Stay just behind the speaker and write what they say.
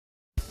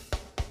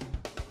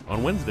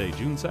On Wednesday,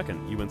 June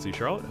 2nd, UNC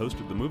Charlotte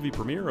hosted the movie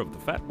premiere of The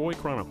Fat Boy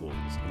Chronicles,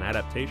 an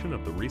adaptation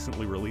of the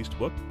recently released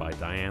book by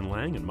Diane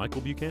and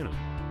Michael Buchanan.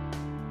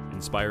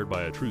 Inspired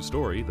by a true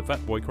story, The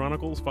Fat Boy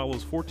Chronicles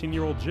follows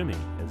 14-year-old Jimmy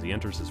as he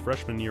enters his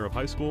freshman year of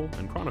high school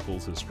and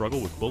chronicles his struggle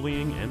with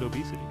bullying and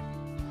obesity.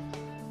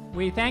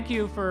 We thank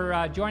you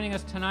for joining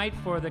us tonight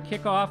for the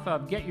kickoff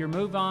of Get Your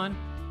Move On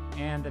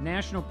and the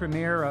national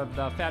premiere of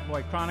The Fat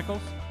Boy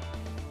Chronicles.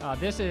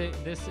 This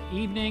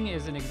evening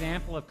is an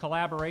example of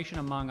collaboration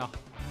among a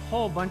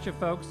whole bunch of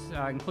folks,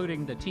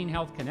 including the Teen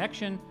Health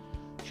Connection,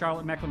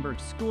 Charlotte-Mecklenburg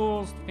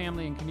Schools,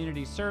 Family and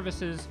Community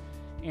Services,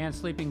 and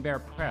Sleeping Bear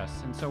Press.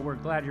 And so we're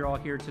glad you're all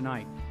here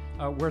tonight.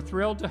 We're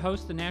thrilled to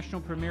host the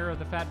national premiere of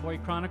The Fat Boy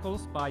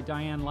Chronicles by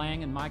Diane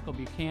and Michael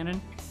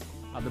Buchanan.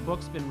 The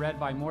book's been read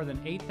by more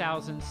than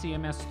 8,000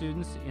 CMS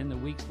students in the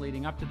weeks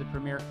leading up to the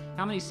premiere.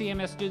 How many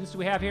CMS students do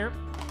we have here?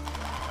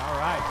 All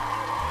right.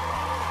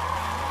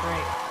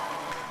 Great.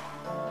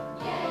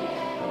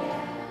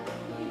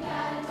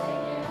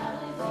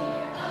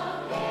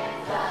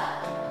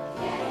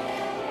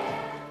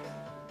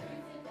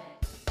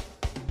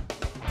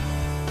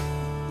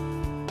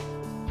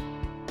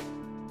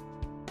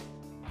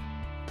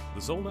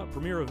 The sold-out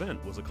premiere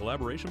event was a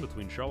collaboration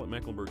between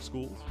Charlotte-Mecklenburg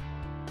Schools,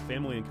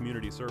 Family and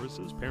Community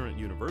Services Parent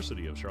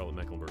University of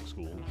Charlotte-Mecklenburg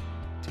Schools,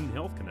 Teen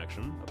Health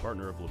Connection, a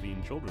partner of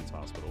Levine Children's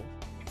Hospital,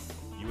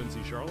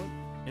 UNC Charlotte,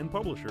 and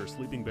publisher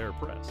Sleeping Bear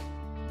Press.